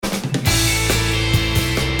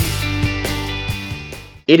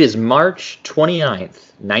It is March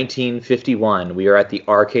 29th, 1951. We are at the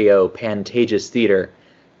RKO Pantages Theater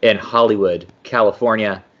in Hollywood,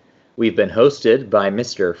 California. We've been hosted by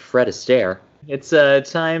Mr. Fred Astaire. It's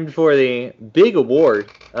time for the big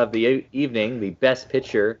award of the evening, the Best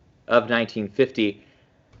Picture of 1950.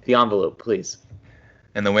 The envelope, please.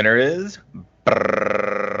 And the winner is...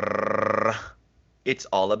 Brrr, It's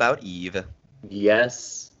All About Eve.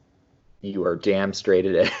 Yes, you are damn straight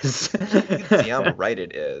it is. Damn right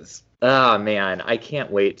it is. Oh, man, I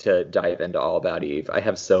can't wait to dive into All About Eve. I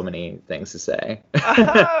have so many things to say.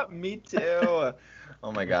 Me too.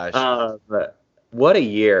 Oh my gosh. What a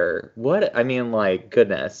year.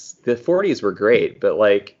 Goodness. The 40s were great, but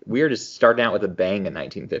we were just starting out with a bang in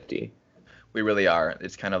 1950. We really are.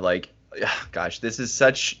 It's kind of like, gosh, this is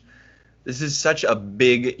such a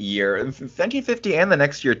big year. 1950 and the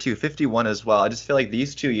next year too, 51 as well. I just feel like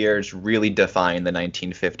these 2 years really define the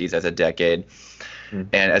 1950s as a decade. Mm-hmm.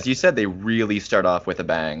 And as you said, they really start off with a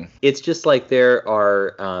bang. It's just like there's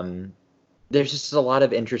just a lot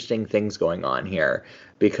of interesting things going on here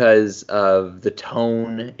because of the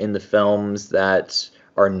tone in the films that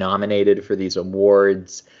are nominated for these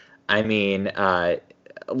awards. I mean,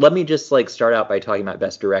 let me just start out by talking about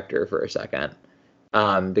Best Director for a second.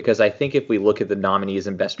 Because I think if we look at the nominees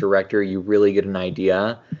in Best Director, you really get an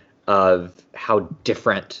idea of how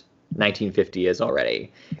different 1950 is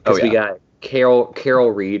already. Because we got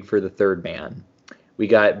Carol Reed for The Third Man. We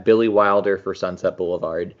got Billy Wilder for Sunset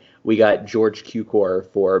Boulevard. We got George Cukor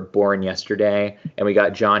for Born Yesterday. And we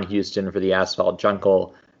got John Huston for The Asphalt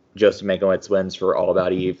Jungle. Joseph Mankiewicz wins for All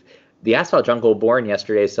About Eve. The Asphalt Jungle, Born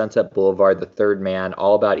Yesterday, Sunset Boulevard, The Third Man,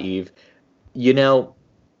 All About Eve. You know,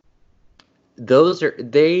 these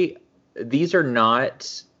are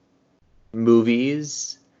not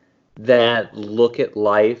movies that look at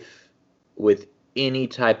life with any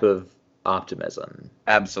type of optimism.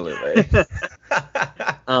 Absolutely.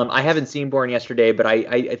 I haven't seen Born Yesterday, but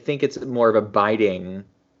I think it's more of a biting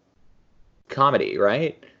comedy,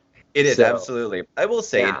 right? It is, absolutely. I will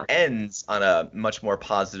say it ends on a much more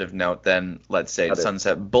positive note than, let's say,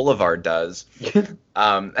 Sunset Boulevard does.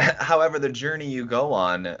 However, the journey you go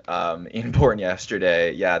on in Born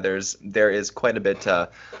Yesterday, there is quite a bit to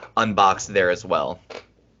unbox there as well.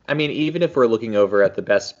 I mean, even if we're looking over at the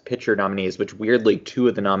Best Picture nominees, which weirdly 2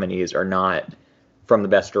 of the nominees are not from the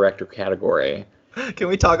Best Director category. Can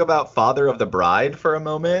we talk about Father of the Bride for a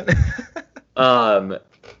moment?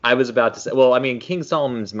 I was about to say, well, I mean, King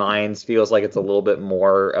Solomon's Mines feels like it's a little bit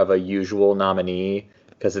more of a usual nominee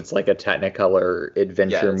because it's like a Technicolor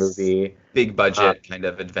adventure movie. Big budget kind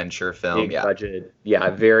of adventure film. Big budget. Yeah,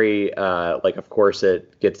 very, of course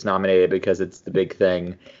it gets nominated because it's the big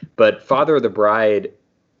thing. But Father of the Bride,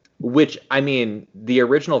 which, I mean, the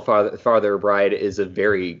original Father of the Bride is a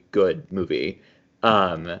very good movie.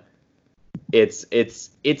 It's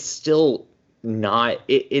still not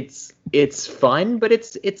it's fun, but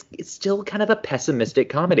it's still kind of a pessimistic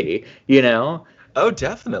comedy, you know? Oh,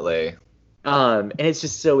 definitely. And it's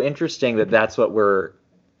just so interesting that's where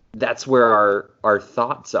our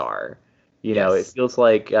thoughts are. You know, it feels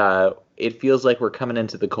like we're coming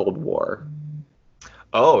into the Cold War.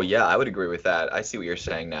 Oh yeah, I would agree with that. I see what you're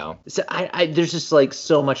saying now. So I there's just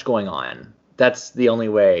so much going on. That's the only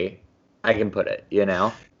way I can put it, you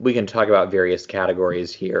know? We can talk about various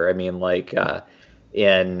categories here. I mean,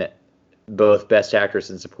 in both Best Actress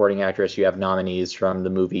and Supporting Actress, you have nominees from the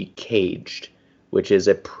movie Caged, which is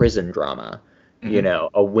a prison drama, you know,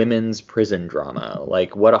 a women's prison drama.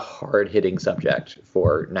 What a hard-hitting subject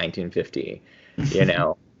for 1950, you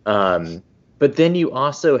know? But then you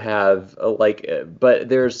also have, but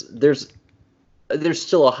there's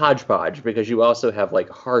still a hodgepodge because you also have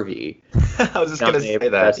Harvey. I was just going to say that.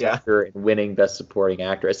 Best Actor and winning Best Supporting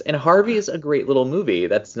Actress. And Harvey is a great little movie.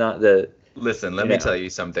 That's not the... Listen, let me tell you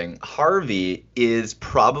something. Harvey is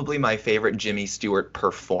probably my favorite Jimmy Stewart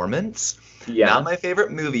performance. Yeah. Not my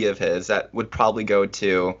favorite movie of his. That would probably go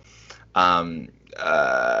to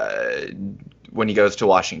when he goes to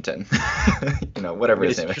Washington. You know, whatever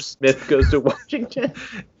his name is. Smith Goes to Washington.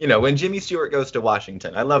 You know, when Jimmy Stewart goes to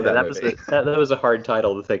Washington. I love that movie. That was a hard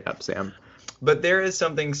title to think up, Sam. But there is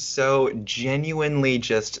something so genuinely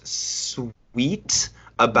just sweet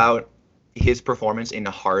about his performance in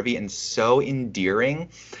Harvey, and so endearing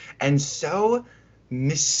and so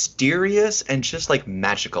mysterious and just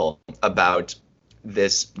magical about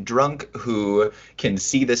this drunk who can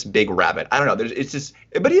see this big rabbit. I don't know. It's just,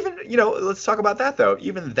 but even, you know, let's talk about that though.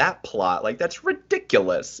 Even that plot, that's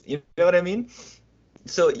ridiculous. You know what I mean?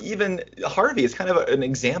 So even Harvey is kind of an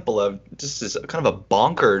example of just this kind of a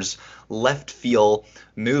bonkers left field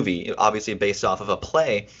movie, obviously based off of a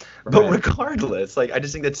play. But Right. regardless, like I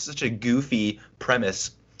just think that's such a goofy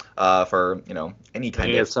premise for any And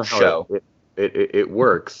kind yet of somehow show. it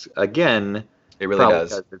works. Again, It really probably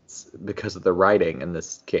does. because it's because of the writing in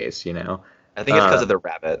this case, I think it's because uh, of the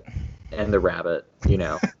rabbit. and the rabbit.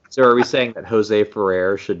 So are we saying that Jose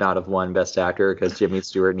Ferrer should not have won Best Actor because Jimmy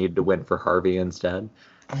Stewart needed to win for Harvey instead?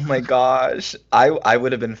 Oh my gosh, I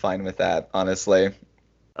would have been fine with that, honestly.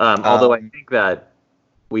 Although I Um, think that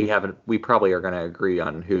we probably are going to agree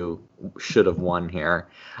on who should have won here.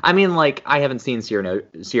 I mean, like, I haven't seen Cyrano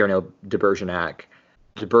de Bergerac,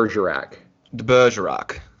 de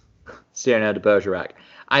Bergerac. Cyrano de Bergerac.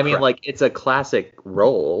 I mean, Correct. like, it's a classic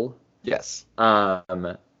role, Yes.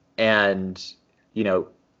 um, and you know,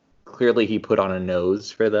 clearly he put on a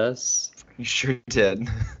nose for this. You sure did.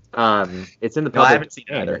 It's in the No, I public haven't seen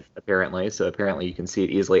it domain either. apparently, so apparently you can see it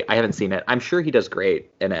easily. I haven't seen it. I'm sure he does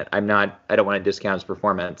great in it. I don't want to discount his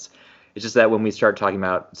performance. It's just that when we start talking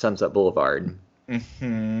about Sunset Boulevard,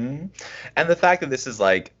 Hmm. And the fact that this is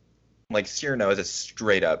like Cyrano is a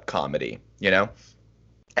straight up comedy, you know?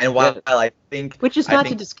 And while yeah, I think which is I not to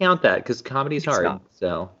think discount that because comedy's it's hard. not.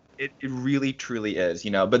 So It really truly is,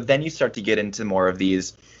 but then you start to get into more of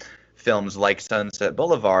these films like Sunset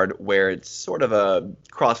Boulevard, where it's sort of a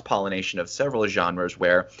cross pollination of several genres,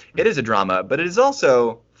 where it is a drama, but it is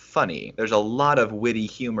also funny. There's a lot of witty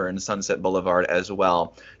humor in Sunset Boulevard as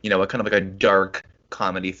well. A kind of like a dark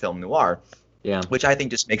comedy film noir, yeah, which I think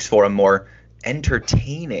just makes for a more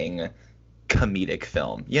entertaining comedic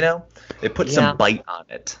film. It puts some yeah, bite on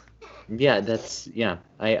it. yeah.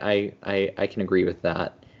 I can agree with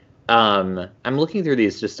that. I'm looking through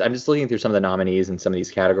I'm just looking through some of the nominees in some of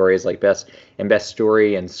these categories, like best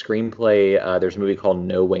story and screenplay. There's a movie called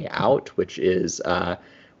No Way Out, which is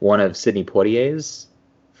one of Sidney Poitier's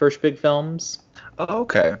first big films,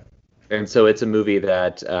 Okay. and so it's a movie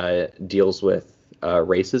that deals with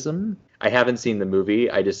racism. I haven't seen the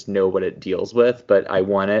movie. I just know what it deals with, but I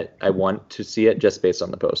want it. I want to see it just based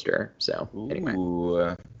on the poster. So anyway, Ooh.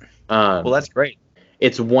 Well, um, that's great.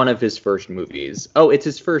 it's one of his first movies. Oh, it's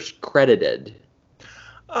his first credited.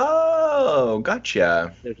 Oh,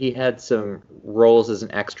 gotcha. So he had some roles as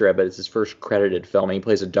an extra, but it's his first credited film. And he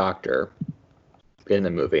plays a doctor in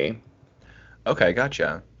the movie. Okay,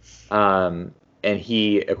 gotcha. Um, and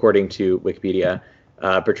he, according to Wikipedia,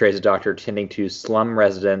 portrays a doctor tending to slum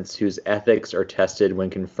residents whose ethics are tested when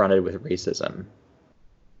confronted with racism.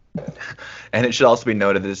 And it should also be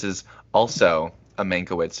noted this is also a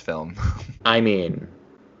Mankiewicz film. I mean,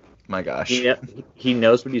 My he gosh. he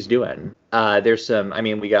knows what he's doing. There's some. I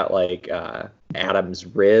mean, we got like Adam's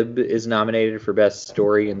Rib is nominated for best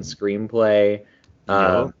story and screenplay. Um,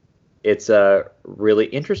 Yup. it's a really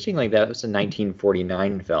interesting. Like that was a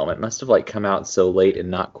 1949 film. It must have like come out so late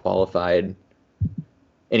and not qualified.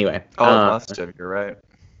 Anyway, Oh, it must have. You're right.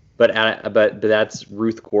 but that's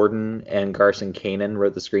Ruth Gordon and Garson Kanin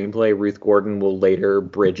wrote the screenplay. Ruth Gordon will later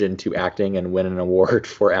bridge into acting and win an award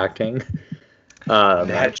for acting. Um,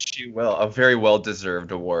 That she will. A very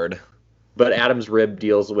well-deserved award. but Adam's Rib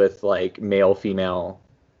deals with like male female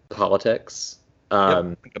politics, Yep.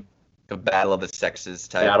 um, A battle of the sexes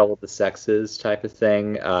type. battle of the sexes type of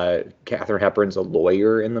thing. Katharine Hepburn's a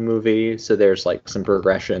lawyer in the movie, so there's like some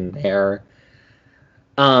progression there.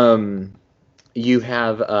 Um, you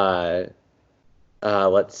have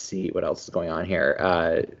let's see what else is going on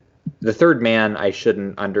here. The Third Man I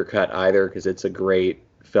shouldn't undercut either because it's a great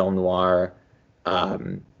film noir,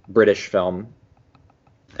 British film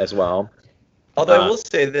as well. Although I Uh, will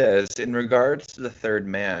say this, in regards to the third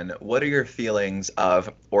man, what are your feelings of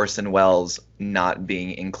Orson Welles not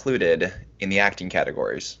being included in the acting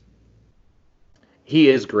categories? he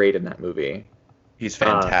is great in that movie. He's Uh,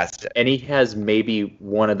 fantastic. and he has maybe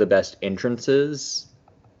one of the best entrances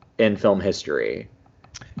in film history.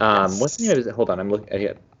 What's the name Yes. of his? Hold on, I'm looking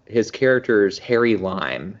at his character's Harry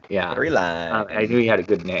Lime. Yeah, Very I knew lime. he had a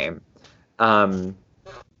good name. Um,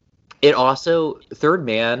 it also Third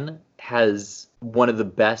Man has one of the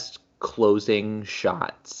best closing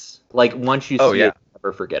shots. Like once you Oh see it, yeah. you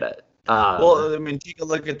never forget it. Well, I mean, take a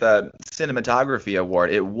look at the cinematography award.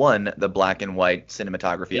 It won the black and white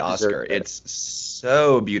cinematography He deserves Oscar. it. It's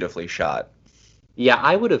so beautifully shot. Yeah,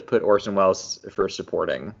 I would have put Orson Welles for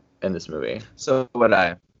supporting in this movie. So would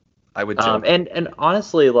I. I would too. And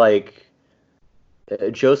honestly, like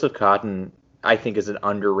Joseph Cotton, I think is an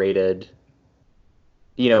underrated.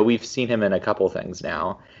 We've seen him in a couple things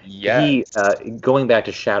now. He Yes. going back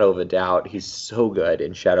to Shadow of a Doubt, he's so good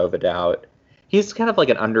in Shadow of a Doubt. He's kind of like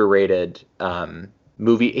an underrated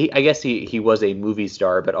movie. I guess he was a movie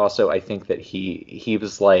star, but also I think that he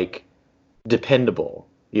was like dependable,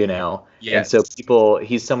 you know. And so Yes.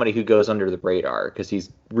 he's somebody who goes under the radar because he's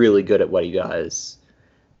really good at what he does.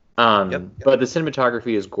 Yep. But the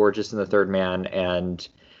cinematography is gorgeous in The Third Man, and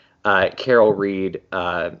Carol Reed.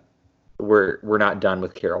 We're not done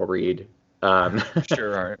with Carol Reed.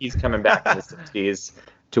 Sure aren't. He's coming back in the '60s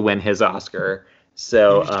to win his Oscar.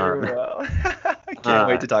 So You sure will. I can't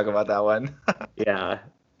wait uh, to talk about that one. yeah,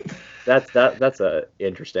 that's a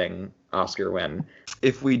interesting Oscar win.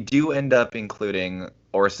 If we do end up including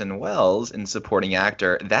Orson Welles in supporting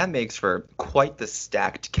actor, that makes for quite the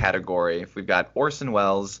stacked category. If we've got Orson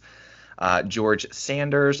Welles, George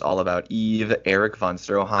Sanders, All About Eve, Eric von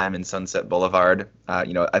Stroheim in Sunset Boulevard.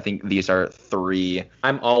 I think these are three.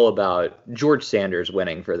 I'm all about George Sanders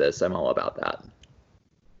winning for this. I'm all about that.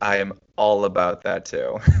 I am all about that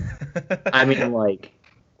too. I mean, like,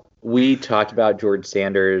 we talked about George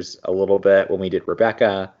Sanders a little bit when we did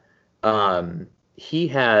Rebecca. He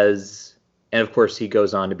has, and of course, he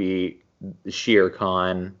goes on to be Shere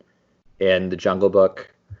Khan in The Jungle Book.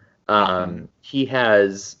 He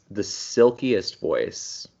has the silkiest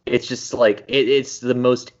voice. It's just like it's the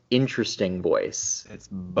most interesting voice It's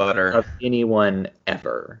butter. of anyone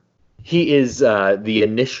ever. He is the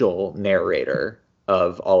initial narrator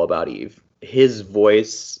of All About Eve. His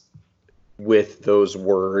voice with those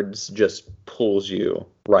words just pulls you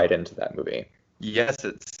right into that movie. Yes,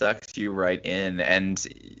 it sucks you right in. And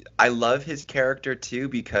I love his character too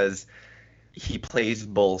because he plays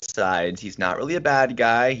both sides. He's not really a bad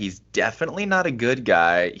guy. He's definitely not a good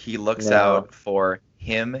guy. He looks No. out for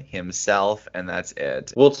himself, and that's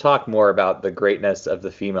it. We'll talk more about the greatness of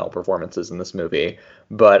the female performances in this movie,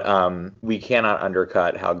 but we cannot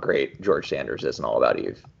undercut how great George Sanders is in All About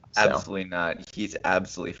Eve. So. Absolutely not. He's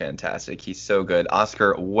absolutely fantastic. He's so good.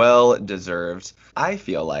 Oscar well deserved. I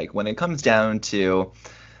feel like when it comes down to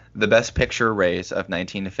the Best Picture race of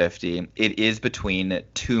 1950, it is between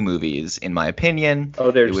two movies, in my opinion.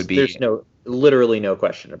 Oh, there's literally no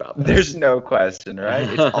question about that. There's no question, right?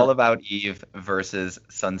 It's All About Eve versus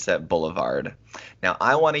Sunset Boulevard. Now,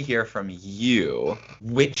 I want to hear from you.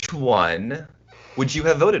 Which one would you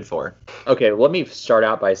have voted for? Okay, let me start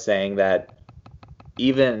out by saying that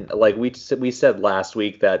even like we said last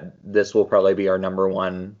week that this will probably be our number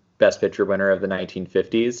one Best Picture winner of the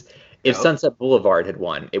 1950s. If Sunset Boulevard had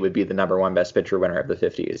won, it would be the number one Best Picture winner of the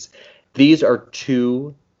 50s. These are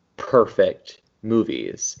two perfect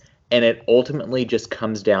movies, and it ultimately just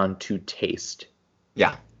comes down to taste.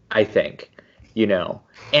 Yeah. I think,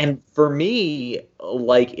 And for me,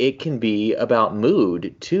 like, it can be about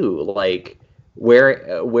mood too. Like,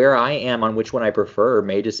 where I am on which one I prefer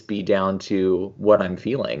may just be down to what I'm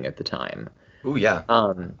feeling at the time. Ooh, yeah.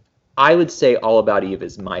 I would say All About Eve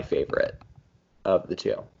is my favorite of the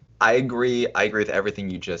two. I agree with everything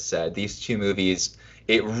you just said. These two movies,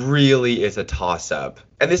 it really is a toss-up.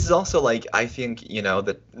 And this is also like, I think,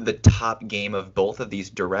 the top game of both of these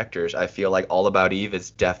directors. I feel like All About Eve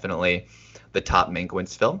is definitely the top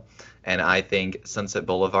Mankiewicz film. And I think Sunset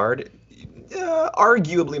Boulevard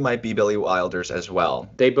arguably might be Billy Wilder's as well.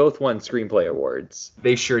 They both won screenplay awards.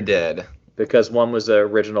 They sure did. Because one was an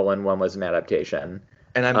original and one was an adaptation.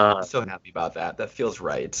 And I'm so happy about that. That feels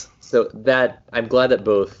right. So I'm glad that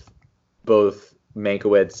both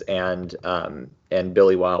Mankiewicz and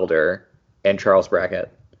Billy Wilder and Charles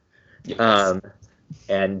Brackett, Yes.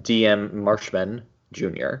 and D.M. Marshman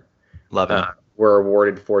Jr. Love it. Were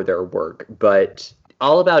awarded for their work. But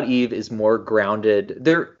All About Eve is more grounded.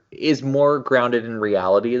 There is more grounded in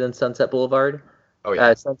reality than Sunset Boulevard. Oh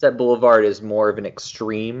yeah. Sunset Boulevard is more of an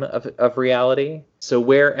extreme of reality. So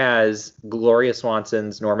whereas Gloria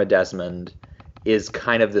Swanson's Norma Desmond is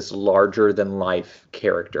kind of this larger than life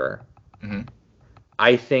character. Mm-hmm.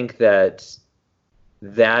 I think it's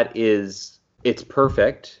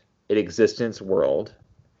perfect. It exists in its world.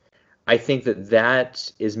 I think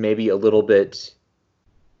that is maybe a little bit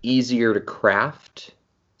easier to craft,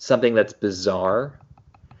 something that's bizarre,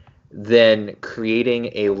 than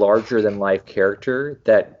creating a larger than life character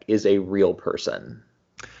that is a real person.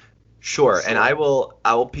 Sure, and I will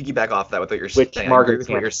piggyback off that with what you're saying. I agree with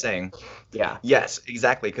what you're saying. Yeah. Yes,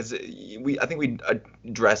 exactly. Because I think we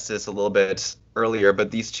addressed this a little bit earlier, but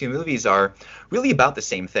these two movies are really about the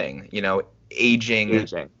same thing. Aging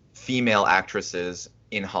female actresses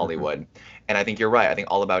in Hollywood, and I think you're right. I think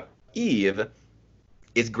All About Eve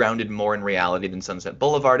is grounded more in reality than Sunset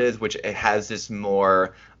Boulevard is, which it has this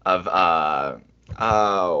more of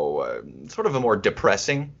sort of a more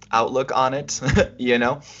depressing outlook on it,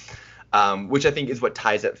 which I think is what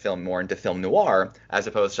ties that film more into film noir, as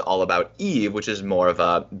opposed to All About Eve, which is more of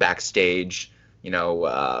a backstage,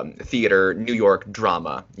 theater, New York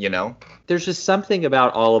drama, There's just something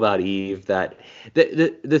about All About Eve that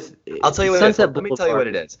I'll tell you what it is. Sunset Let me tell you what Boulevard.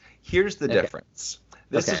 it is. Here's the Okay. difference.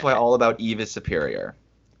 This is Okay. why All About Eve is superior.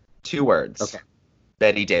 2 words. Okay.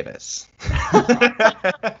 Betty Davis.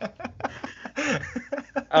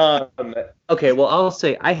 Okay, well, I'll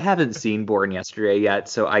say I haven't seen Born Yesterday yet,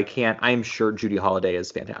 so I can't. I'm sure Judy Holliday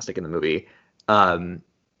is fantastic in the movie, and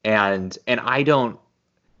I don't.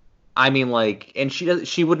 I mean, like, and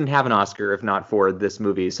she wouldn't have an Oscar if not for this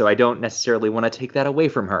movie, so I don't necessarily want to take that away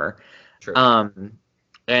from her. True.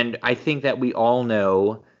 And I think that we all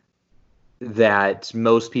know that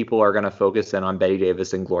most people are going to focus in on Betty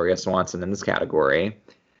Davis and Gloria Swanson in this category.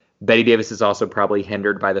 Betty Davis is also probably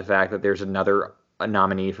hindered by the fact that there's another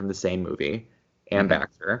nominee from the same movie, Anne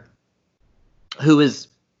Baxter, who is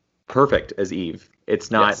perfect as Eve. It's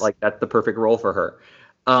not like that's the perfect role for her.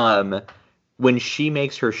 When she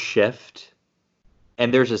makes her shift,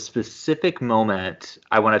 and there's a specific moment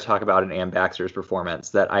I want to talk about in Anne Baxter's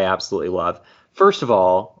performance that I absolutely love. First of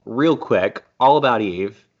all, real quick, All About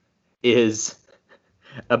Eve is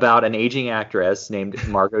about an aging actress named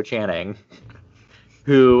Margot Channing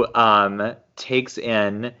who takes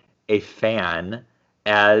in a fan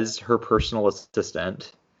as her personal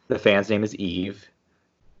assistant. The fan's name is Eve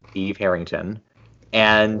Harrington.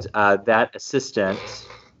 And that assistant,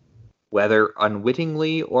 whether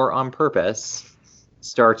unwittingly or on purpose,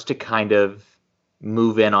 starts to kind of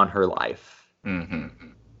move in on her life.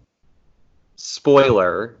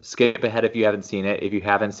 Spoiler, skip ahead if you haven't seen it. If you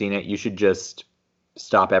haven't seen it, you should just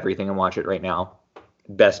stop everything and watch it right now.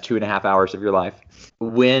 Best 2.5 hours of your life.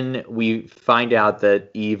 When we find out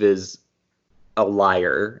that Eve is a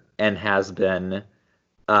liar and has been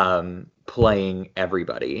playing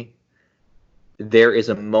everybody, there is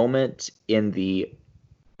a moment in the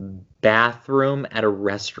bathroom at a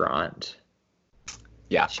restaurant.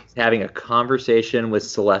 Yeah. She's having a conversation with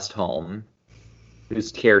Celeste Holm,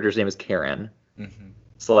 whose character's name is Karen.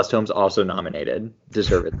 Celeste Holm's also nominated,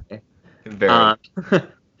 deservedly. Very.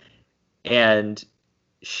 And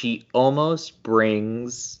she almost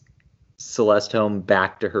brings Celeste Holm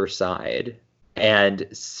back to her side. And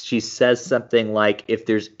she says something like, if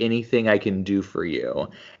there's anything I can do for you.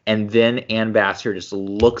 And then Anne Baxter just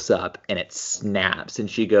looks up and it snaps. And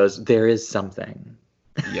she goes, there is something.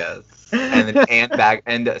 Yes. And then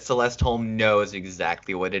and Celeste Holm knows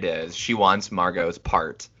exactly what it is. She wants Margot's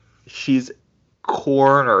part. She's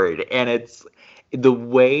cornered. And it's the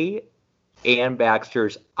way Anne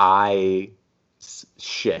Baxter's eyes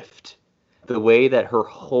shift. The way that her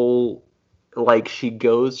whole, like, she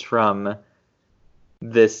goes from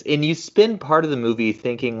this, and you spend part of the movie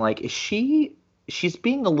thinking, like, she's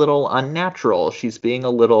being a little unnatural. She's being a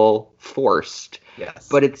little forced. Yes.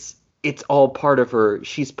 But it's all part of her.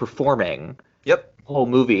 She's performing. Yep. The whole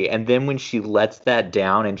movie. And then when she lets that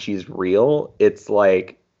down and she's real, it's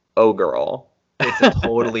like, oh, girl. It's a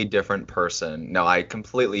totally different person. No, I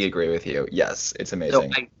completely agree with you. Yes, it's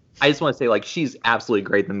amazing. So I just want to say, like, she's absolutely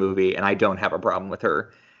great in the movie, and I don't have a problem with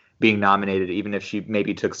her being nominated, even if she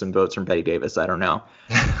maybe took some votes from Betty Davis. I don't know.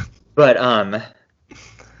 But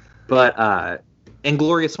and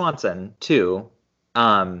Gloria Swanson too.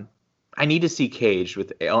 I need to see Caged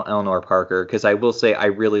with Eleanor Parker, because I will say I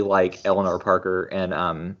really like Eleanor Parker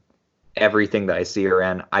and everything that I see her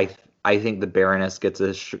in. I think the Baroness gets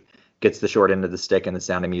the short end of the stick in The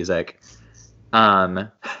Sound of Music.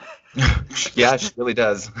 Yeah, she really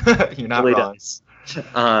does. You're not really wrong. Does.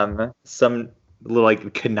 Some little,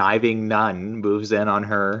 like, conniving nun moves in on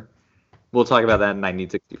her. We'll talk about that in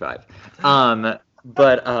 1965.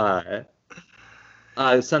 But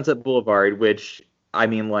Sunset Boulevard, which, I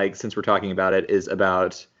mean, like, since we're talking about it, is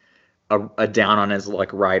about a down on his luck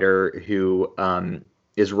writer who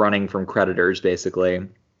is running from creditors, basically,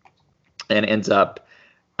 and ends up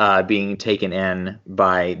being taken in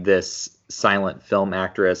by this silent film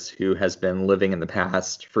actress who has been living in the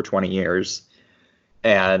past for 20 years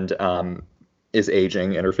and is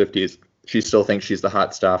aging in her 50s. She still thinks she's the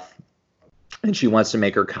hot stuff, and she wants to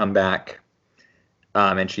make her comeback.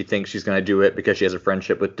 And she thinks she's going to do it because she has a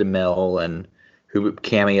friendship with DeMille, and who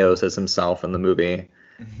cameos as himself in the movie.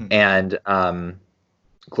 And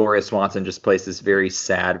Gloria Swanson just plays this very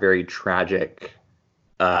sad, very tragic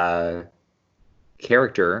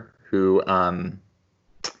character who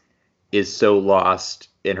is so lost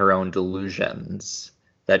in her own delusions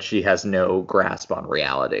that she has no grasp on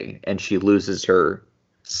reality, and she loses her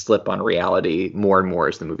slip on reality more and more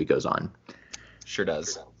as the movie goes on. Sure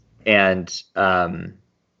does. And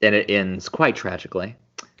it ends quite tragically,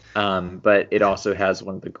 but it also has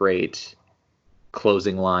one of the great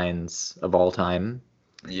closing lines of all time,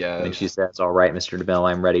 when she Yes. says, "All right, Mr. DeMille,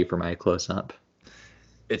 I'm ready for my close-up."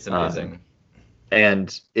 It's Um, amazing.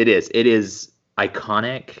 and it is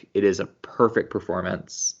iconic. It is a perfect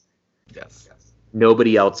performance. Yes.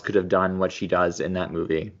 Nobody else could have done what she does in that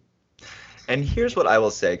movie. And here's what I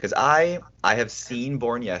will say, because I have seen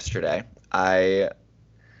Born Yesterday. I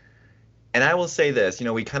and I will say this,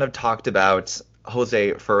 we kind of talked about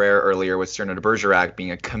Jose Ferrer earlier with Cyrano de Bergerac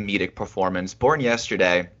being a comedic performance. Born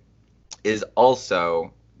Yesterday is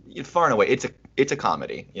also far and away it's a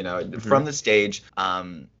comedy, Hmm. from the stage.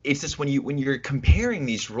 It's just when you're comparing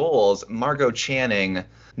these roles, Margot Channing,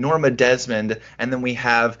 Norma Desmond, and then we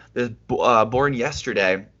have the Born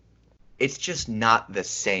Yesterday, it's just not the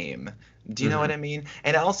same. Do you know what Hmm. I mean?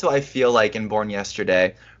 And also, I feel like in Born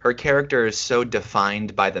Yesterday, her character is so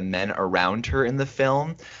defined by the men around her in the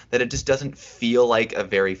film that it just doesn't feel like a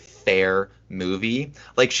very fair movie.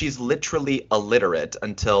 Like, she's literally illiterate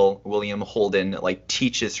until William Holden like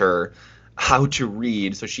teaches her how to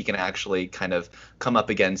read so she can actually kind of come up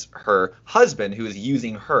against her husband who is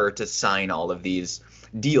using her to sign all of these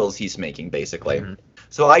deals he's making, basically. Hmm.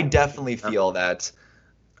 So I definitely feel that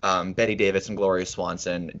Betty Davis and Gloria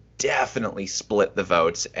Swanson definitely split the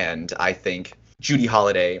votes, and I think Judy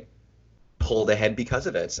Holliday pulled ahead because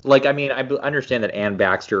of it. Like, I mean, understand that Anne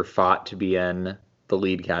Baxter fought to be in the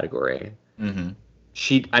lead category. Hmm.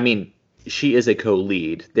 I mean, she is a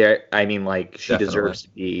co-lead. There, I mean, like, she Definitely. deserves to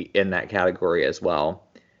be in that category as well.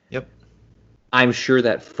 Yep. I'm sure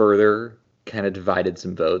that further kind of divided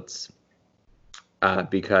some votes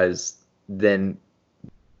because then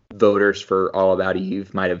voters for All About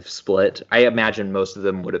Eve might have split. I imagine most of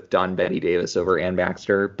them would have done Betty Davis over Anne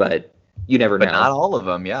Baxter, but you never But not know. all of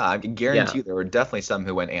them. Yeah, I can Yeah. guarantee you there were definitely some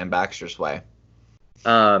who went Anne Baxter's way.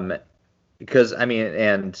 Um, because I mean,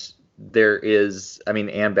 and I mean,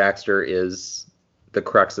 Anne Baxter is the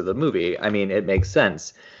crux of the movie. I mean, it makes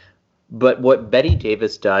sense. But what Betty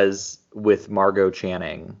Davis does with Margot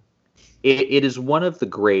Channing, it is one of the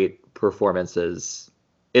great performances.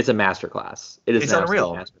 It's a masterclass. It is It's an absolute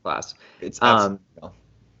unreal. masterclass. It's Um, absolutely unreal.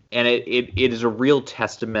 and it is a real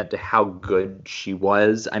testament to how good she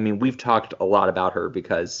was. I mean, we've talked a lot about her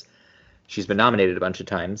because she's been nominated a bunch of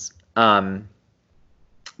times.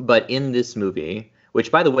 But in this movie,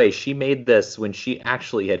 which by the way, she made this when she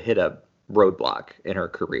actually had hit a roadblock in her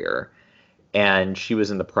career, and she was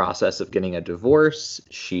in the process of getting a divorce.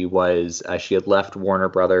 She had left Warner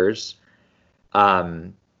Brothers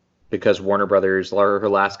um, because Warner Brothers, her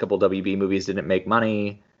last couple WB movies didn't make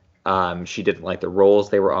money. She didn't like the roles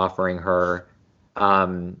they were offering her.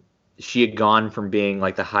 Um, she had gone from being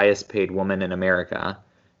like the highest paid woman in America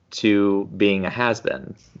to being a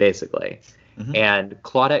has-been, basically. Hmm. And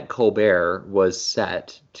Claudette Colbert was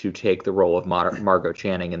set to take the role of Margot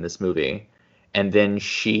Channing in this movie. And then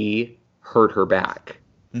she hurt her back,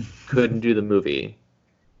 couldn't do the movie.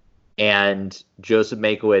 And Joseph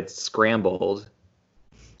Mankiewicz scrambled.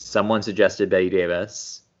 Someone suggested Betty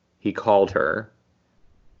Davis. He called her.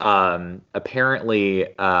 Apparently,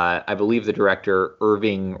 I believe the director,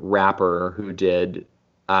 Irving Rapper, who did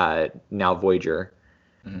Now Voyager,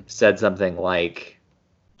 said something like,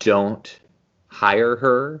 don't hire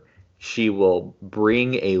her. She will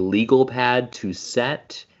bring a legal pad to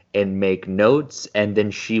set and make notes, and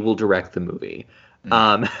then she will direct the movie.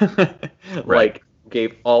 Um, Right. like,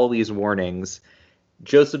 gave all these warnings.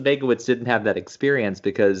 Joseph Mankiewicz didn't have that experience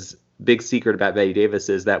because big secret about Betty Davis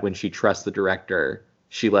is that when she trusts the director,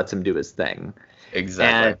 she lets him do his thing.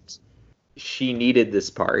 Exactly. And she needed this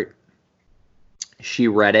part. She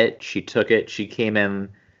read it, she took it, she came in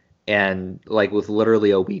and like with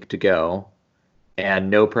literally a week to go and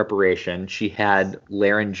no preparation. She had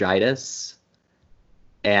laryngitis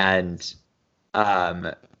and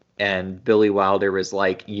um Billy Wilder was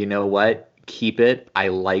like, "You know what? Keep it. I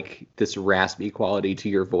like this raspy quality to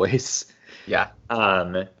your voice." Yeah.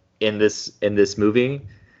 Um in this movie,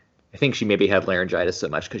 I think she maybe had laryngitis so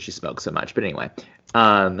much because she smoked so much. But anyway,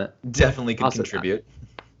 um Definitely could also that. contribute.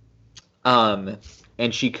 Um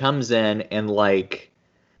and she comes in and like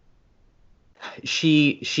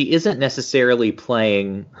she isn't necessarily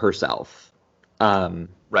playing herself. Um,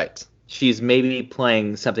 Right. she's maybe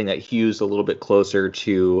playing something that hews a little bit closer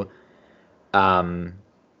to um,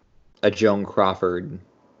 a Joan Crawford,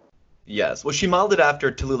 Yes. Well, she modeled it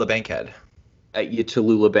after Tallulah Bankhead.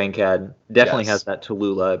 Tallulah Bankhead. Definitely has Yes. that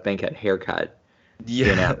Tallulah Bankhead haircut, you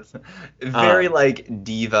know. Yes. Very Um, like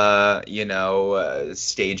diva,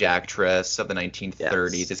 stage actress of the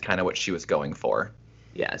 1930s yes, is kind of what she was going for.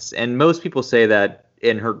 yes, and most people say that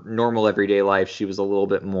in her normal everyday life she was a little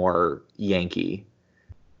bit more Yankee,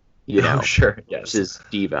 Oh, sure. Yes. versus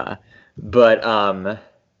diva. But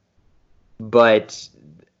but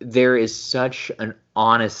there is such an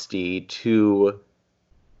honesty to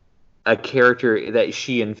a character that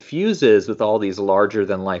she infuses with all these larger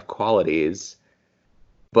than life qualities,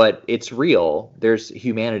 but it's real. There's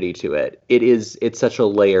humanity to it. It's such a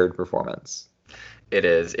layered performance. It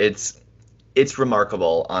is. It's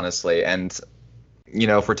remarkable, honestly. And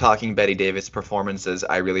if we're talking Betty Davis performances,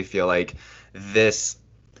 I really feel like this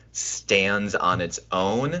stands on its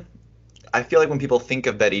own. I feel like when people think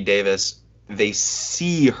of Betty Davis, they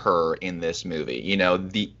see her in this movie.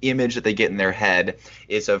 The image that they get in their head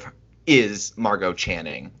is Margot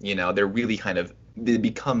Channing. They're really they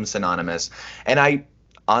become synonymous. And I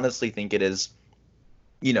honestly think it is,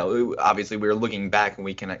 obviously we're looking back and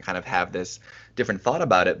we can kind of have this different thought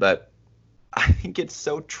about it, but I think it's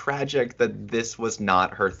so tragic that this was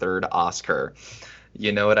not her third Oscar.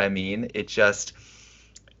 You know what I mean?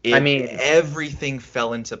 Everything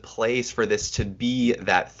fell into place for this to be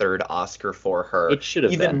that third Oscar for her. It should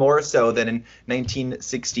have been. Even more so than in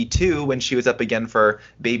 1962 when she was up again for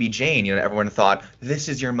Baby Jane. Everyone thought, this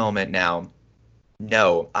is your moment now.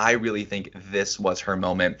 No, I really think this was her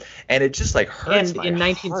moment. And it just hurts my heart. And in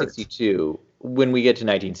 1962, when we get to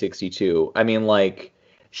 1962, I mean,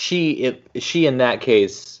 she in that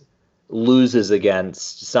case loses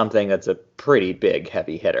against something that's a pretty big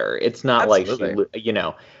heavy hitter. It's not Absolutely.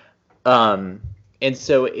 like and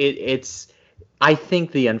so it's I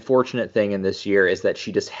think the unfortunate thing in this year is that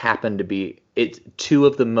she just happened to be two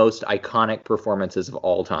of the most iconic performances of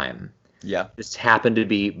all time. Yeah. Just happened to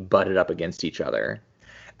be butted up against each other.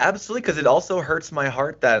 Absolutely, because it also hurts my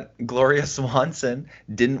heart that Gloria Swanson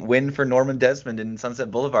didn't win for Norma Desmond in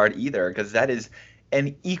Sunset Boulevard either, because that is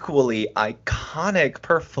an equally iconic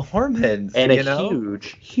performance. And a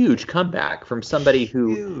huge comeback from somebody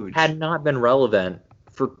who had not been relevant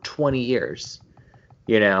for 20 years.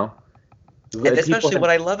 And especially what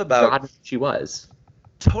I love about she was.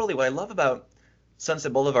 Totally, what I love about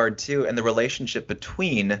Sunset Boulevard too, and the relationship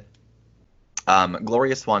between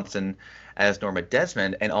Gloria Swanson as Norma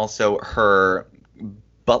Desmond and also her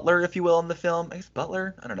butler, if you will, in the film. I guess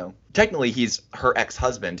butler? I don't know. Technically, he's her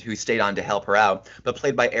ex-husband who stayed on to help her out, but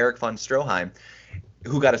played by Erich von Stroheim,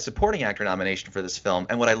 who got a supporting actor nomination for this film.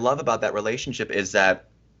 And what I love about that relationship is that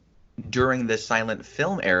during the silent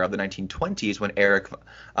film era of the 1920s, when Erich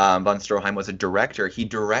von Stroheim was a director, he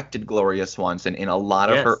directed Gloria Swanson in a lot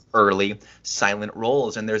of her early silent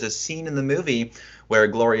roles. And there's a scene in the movie where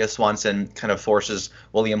Gloria Swanson kind of forces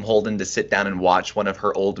William Holden to sit down and watch one of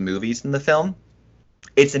her old movies in the film.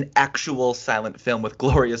 It's an actual silent film with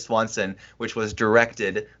Gloria Swanson, which was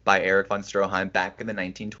directed by Erich von Stroheim back in the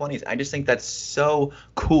 1920s. I just think that's so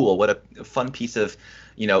cool. What a fun piece of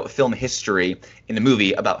film history in a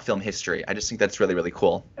movie about film history. I just think that's really, really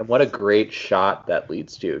cool. And what a great shot that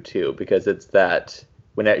leads to, too, because it's that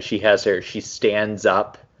when she stands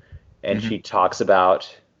up and she talks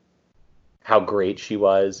about how great she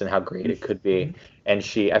was and how great it could be. And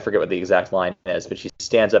I forget what the exact line is, but she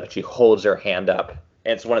stands up and she holds her hand up.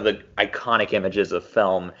 And it's one of the iconic images of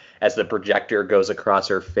film as the projector goes across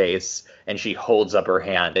her face and she holds up her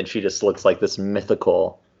hand and she just looks like this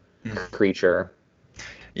mythical creature.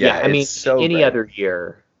 Yeah, I mean, any other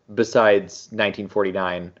year besides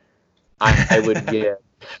 1949, I would give.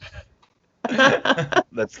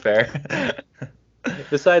 That's fair.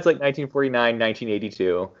 Besides 1949,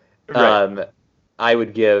 1982, right. I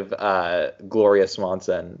would give Gloria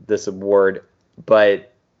Swanson this award, but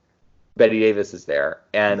Betty Davis is there,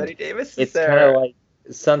 and Betty Davis is it's there. Kind of like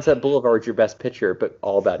Sunset Boulevard's your best picture, but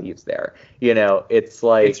all about Eve's there. It's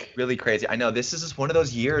like it's really crazy. I know this is just one of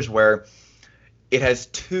those years where it has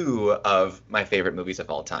two of my favorite movies of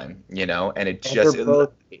all time, and it just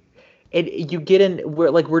you get in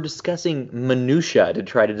we're discussing minutia to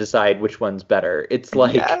try to decide which one's better. It's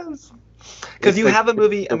like because you have a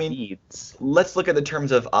movie. I mean, let's look at the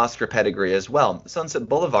terms of Oscar pedigree as well. Sunset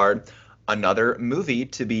Boulevard, another movie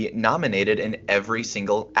to be nominated in every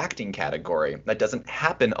single acting category. That doesn't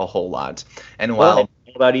happen a whole lot. And while All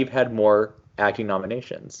About Eve had more acting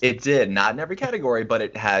nominations. It did, not in every category, but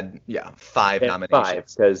it had 5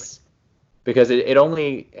 nominations. 5 because it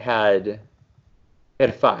only had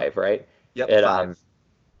 5, right? Yep, 5.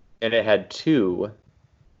 And it had 2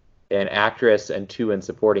 in actress and 2 in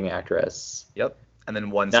supporting actress. Yep, and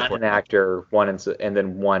then 1 not an actor, and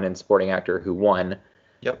then 1 in supporting actor who won.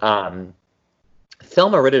 Yep.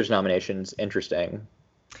 Thelma Ritter's nomination's interesting.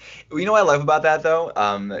 You know what I love about that, though?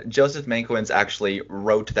 Joseph Mankiewicz actually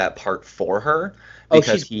wrote that part for her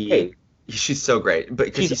because she's so great. But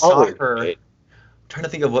because he saw her, I'm trying to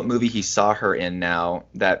think of what movie he saw her in now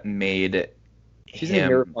that made She's in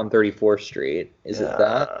Miracle on 34th Street. Is it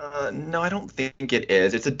that? No, I don't think it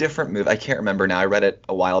is. It's a different movie. I can't remember now. I read it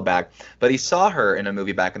a while back. But he saw her in a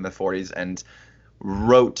movie back in the 40s and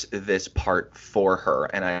wrote this part for her.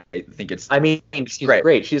 And I think it's I mean, she's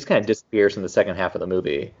great. She just kind of disappears in the second half of the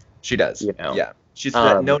movie. She does. You know? Yeah. She's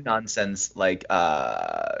that no nonsense like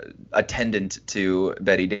attendant to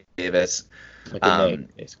Betty Davis. Like her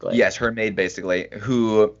maid, basically. Yes, her maid, basically,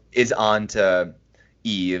 who is on to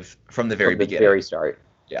Eve from the very beginning. Very start.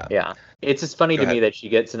 Yeah. Yeah. It's just funny to me that she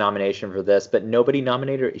gets a nomination for this, but nobody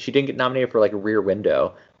nominated her. She didn't get nominated for like Rear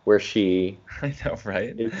Window, where she. I know,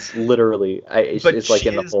 right? It's literally. It's like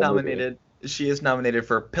in the whole movie. She is nominated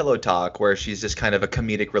for Pillow Talk, where she's just kind of a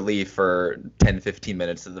comedic relief for 10, 15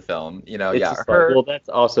 minutes of the film. You know, well, that's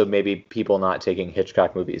also maybe people not taking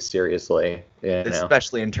Hitchcock movies seriously.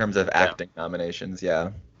 Especially in terms of acting nominations, yeah.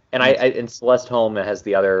 And and Celeste Holm has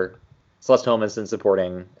the other. Celeste Holm is in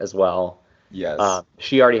supporting as well. Yes.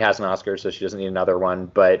 She already has an Oscar, so she doesn't need another one.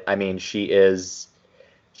 But I mean, she's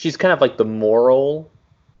kind of like the moral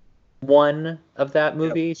one of that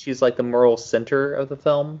movie. Yep. She's like the moral center of the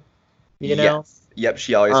film. You know? Yes. Yep,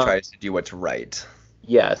 she always tries to do what's right.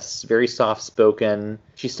 Yes, very soft-spoken.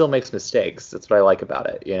 She still makes mistakes. That's what I like about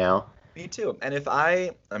it, you know? Me too. And if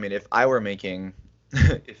I were making,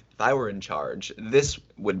 if I were in charge, this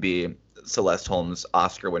would be Celeste Holm's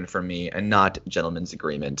Oscar win for me and not Gentleman's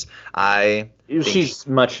Agreement. She has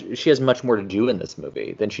much more to do in this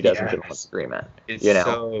movie than she does in Gentleman's Agreement. It's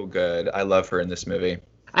so good. I love her in this movie.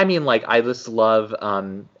 I mean, like, I just love,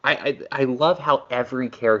 I love how every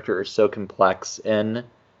character is so complex in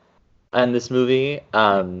this eve,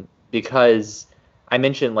 because I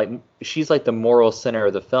mentioned, like, she's like the moral center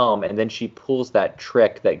of the film, and then she pulls that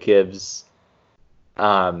trick that gives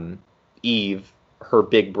Eve her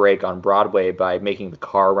big break on Broadway by making the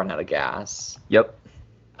car run out of gas. Yep.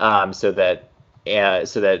 So that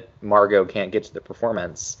Margot can't get to the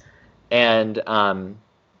performance, and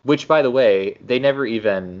which, by the way, they never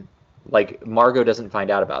even, like, Margot doesn't find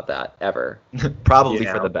out about that, ever. Probably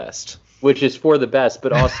for the best. Which is for the best,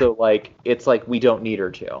 but also, like, it's like we don't need her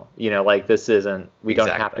to. You know, like, this isn't, we don't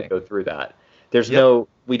have to go through that. There's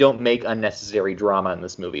we don't make unnecessary drama in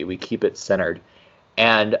this movie. We keep it centered.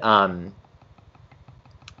 And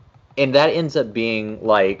that ends up being,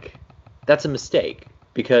 like, that's a mistake,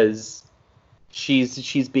 because she's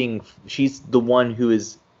the one who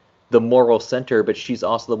is the moral center, but she's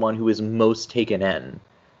also the one who is most taken in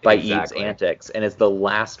by Eve's antics, and is the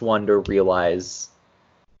last one to realize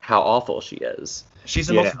how awful she is. She's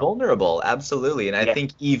the most vulnerable, absolutely, and I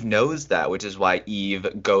think Eve knows that, which is why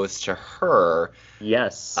Eve goes to her.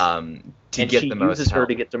 Yes. To get the most help. She uses her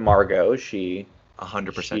to get to Margot. 100%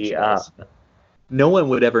 she does. No one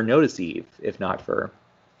would ever notice Eve if not for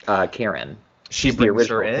Karen. She brings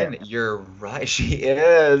her in. Karen. You're right. She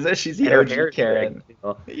is. She's the OG Karen.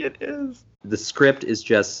 It is. The script is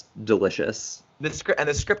just delicious. The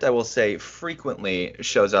script, I will say, frequently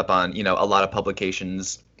shows up on, a lot of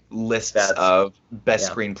publications' lists of best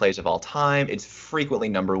screenplays of all time. It's frequently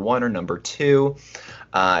number 1 or number 2,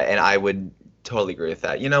 and I would totally agree with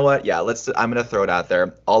that. You know what? Yeah, I'm gonna throw it out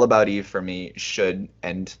there. All About Eve for me should,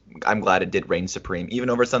 and I'm glad it did reign supreme, even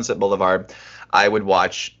over Sunset Boulevard. I would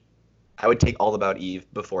take All About Eve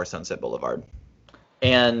before Sunset Boulevard.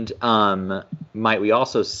 And might we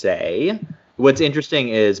also say, what's interesting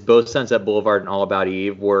is both Sunset Boulevard and All About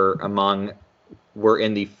Eve were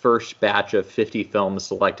in the first batch of 50 films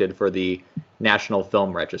selected for the National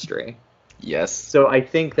Film Registry. Yes. So I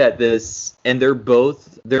think that they're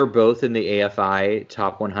both in the AFI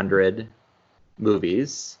Top 100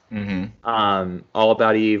 movies. Mm-hmm. All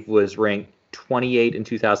About Eve was ranked 28 in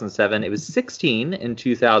 2007. It was 16 in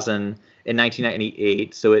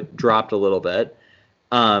 1998, so it dropped a little bit.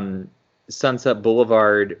 Sunset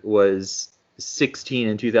Boulevard was 16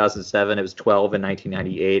 in 2007. It was 12 in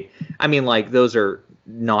 1998. I mean, like, those are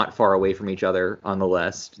not far away from each other on the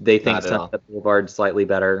list. They think Sunset Boulevard slightly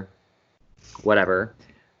better. Whatever.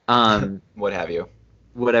 What have you?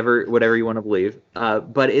 Whatever you want to believe.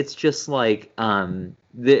 But it's just like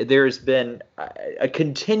there's been a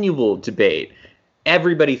continual debate.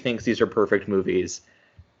 Everybody thinks these are perfect movies.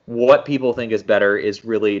 What people think is better is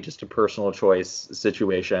really just a personal choice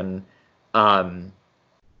situation.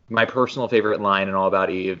 My personal favorite line in All About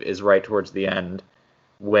Eve is right towards the end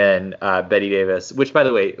when Betty Davis, which, by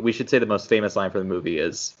the way, we should say the most famous line for the movie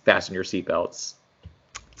is "Fasten your seatbelts."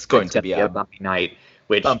 It's going to be a bumpy night.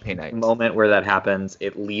 The moment where that happens,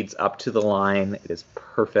 it leads up to the line. It is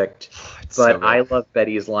perfect. But I love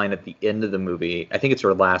Betty's line at the end of the movie. I think it's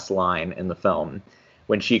her last line in the film,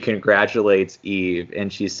 when she congratulates Eve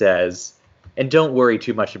and she says, And don't worry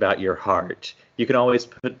too much about your heart. You can always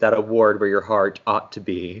put that award where your heart ought to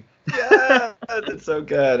be. Yeah, that's so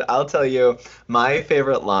good. I'll tell you, my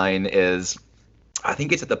favorite line is, I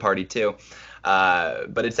think it's at the party too,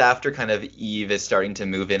 but it's after kind of Eve is starting to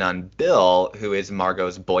move in on Bill, who is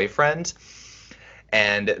Margot's boyfriend.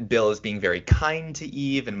 And Bill is being very kind to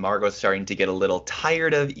Eve, and Margot's starting to get a little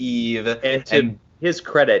tired of Eve. And to his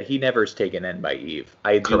credit, he never is taken in by Eve.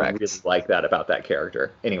 I do Correct. really like that about that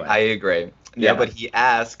character. Anyway. I agree. Yeah, but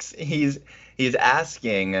he's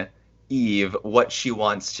asking Eve what she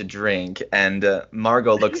wants to drink, and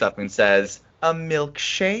Margot looks up and says, "A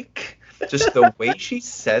milkshake." Just the way she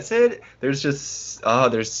says it, it's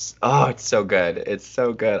so good. It's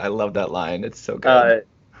so good. I love that line. It's so good.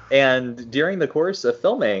 And during the course of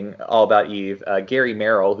filming All About Eve, Gary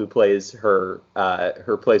Merrill, who plays her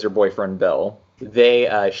boyfriend Bill,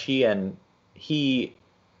 she and he,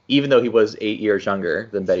 even though he was 8 years younger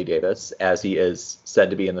than Bette Davis, as he is said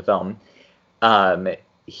to be in the film,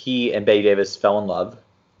 he and Bette Davis fell in love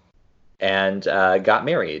and got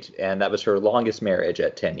married, and that was her longest marriage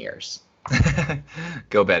at 10 years.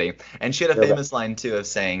 Go Betty. And she had a famous line too of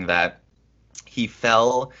saying that he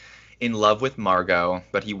fell in love with Margot,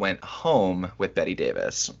 but he went home with Bette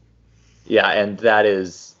Davis. Yeah, and that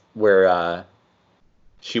is where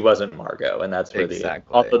she wasn't Margot, and that's where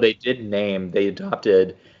although they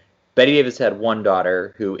adopted. Bette Davis had one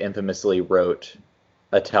daughter who infamously wrote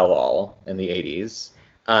a tell-all in the 80s,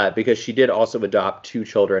 because she did also adopt 2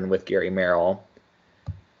 children with Gary Merrill.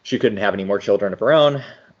 She couldn't have any more children of her own,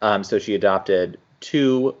 so she adopted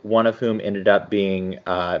 2, one of whom ended up being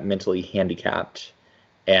mentally handicapped.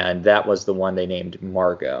 And that was the one they named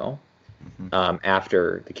Margot,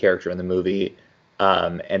 after the character in the movie.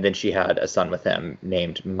 And then she had a son with him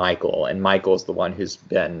named Michael. And Michael's the one who's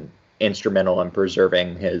been instrumental in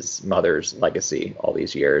preserving his mother's legacy all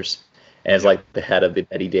these years. And is like the head of the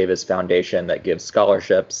Bette Davis Foundation that gives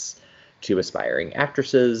scholarships to aspiring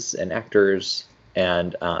actresses and actors.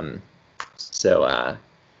 And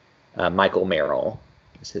Michael Merrill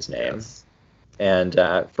is his name. Yes. And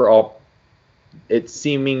for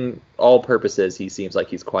all purposes, he seems like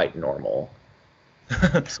he's quite normal.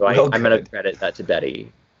 So I'm going to credit that to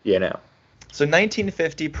Betty, So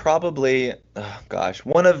 1950, probably,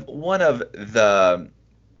 one of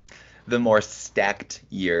the more stacked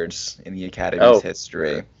years in the Academy's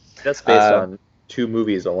history. That's based on 2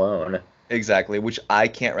 movies alone. Exactly, which I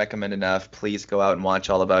can't recommend enough. Please go out and watch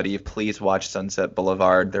All About Eve. Please watch Sunset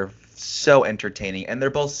Boulevard. They're so entertaining, and they're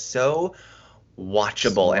both so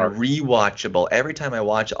watchable and rewatchable. Every time I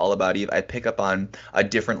watch All About Eve, I pick up on a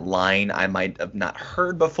different line I might have not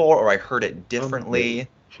heard before, or I heard it differently.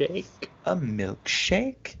 A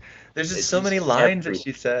milkshake. There's just so many lines that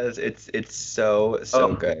she says. It's so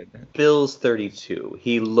good. Bill's 32.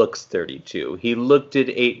 He looks 32. He looked at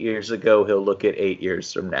 8 years ago. He'll look at 8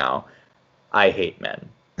 years from now. I hate men.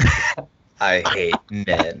 I hate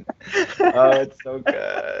men. Oh, it's so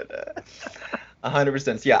good.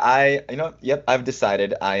 100%. So yeah, I've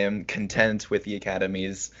decided I am content with the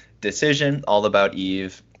Academy's decision. All About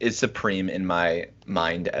Eve is supreme in my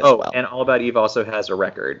mind as well. Oh, and All About Eve also has a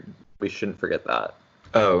record. We shouldn't forget that.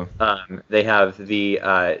 Oh. They have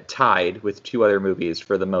the tied with 2 other movies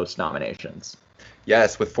for the most nominations.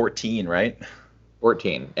 Yes, with 14, right?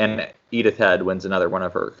 14. And Edith Head wins another one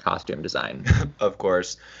of her costume design. Of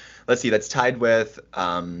course. Let's see, that's tied with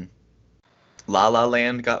La La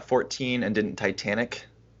Land got 14, and didn't Titanic?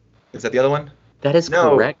 Is that the other one? That is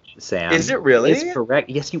correct, Sam. Is it really? It's correct.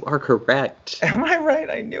 Yes, you are correct. Am I right?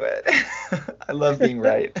 I knew it. I love being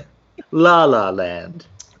right. La La Land.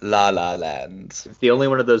 La La Land. It's the only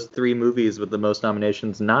one of those 3 movies with the most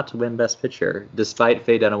nominations not to win Best Picture, despite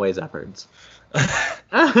Faye Dunaway's efforts.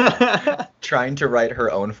 Trying to write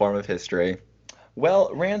her own form of history. Well,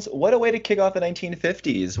 Rance, what a way to kick off the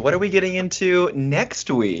 1950s. What are we getting into next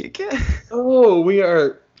week? Oh,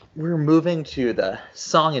 we're moving to the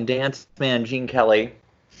song and dance man Gene Kelly.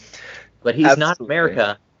 But he's not in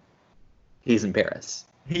America. He's in Paris.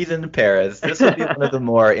 He's in Paris. This will be one of the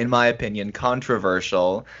more, in my opinion,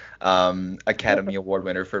 controversial Academy Award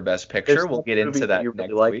winner for Best Picture. We'll get into that you next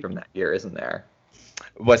really like week. From that year, isn't there?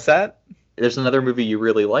 What's that? There's another movie you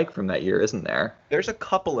really like from that year, isn't there? There's a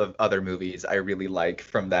couple of other movies I really like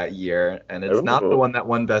from that year, and it's not the one that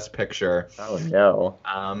won Best Picture. Oh, no.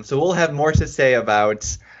 So we'll have more to say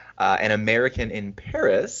about An American in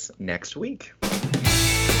Paris next week.